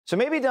So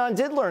maybe Don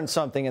did learn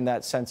something in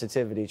that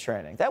sensitivity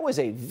training. That was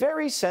a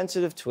very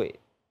sensitive tweet,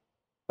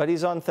 but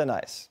he's on thin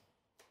ice.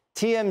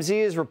 TMZ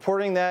is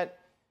reporting that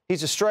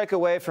he's a strike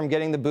away from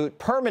getting the boot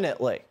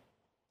permanently,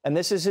 and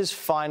this is his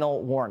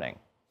final warning.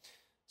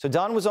 So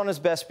Don was on his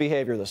best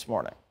behavior this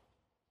morning.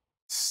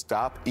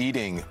 Stop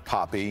eating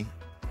poppy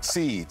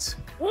seeds.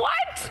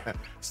 What?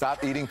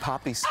 Stop eating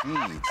poppy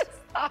seeds.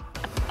 I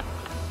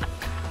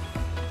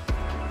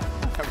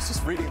was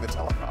just reading the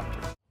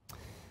teleprompter.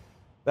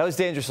 That was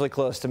dangerously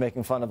close to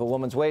making fun of a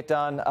woman's weight,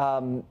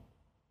 Don.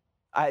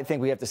 I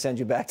think we have to send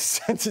you back to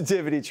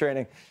sensitivity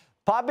training.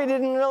 Poppy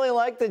didn't really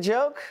like the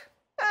joke.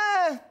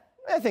 I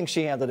think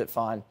she handled it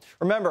fine.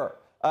 Remember,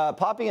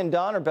 Poppy and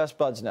Don are best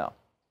buds now.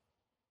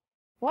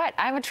 What?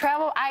 I'm a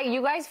travel.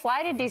 You guys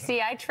fly to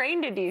D.C. I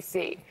train to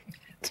D.C.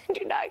 Did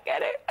you not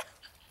get it?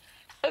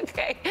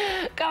 Okay.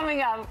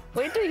 Coming up.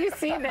 Wait till you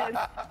see this.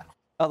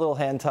 A little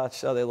hand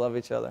touch. Oh, they love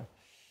each other.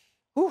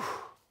 Whew.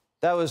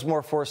 That was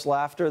more forced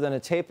laughter than a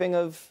taping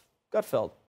of Gutfeld.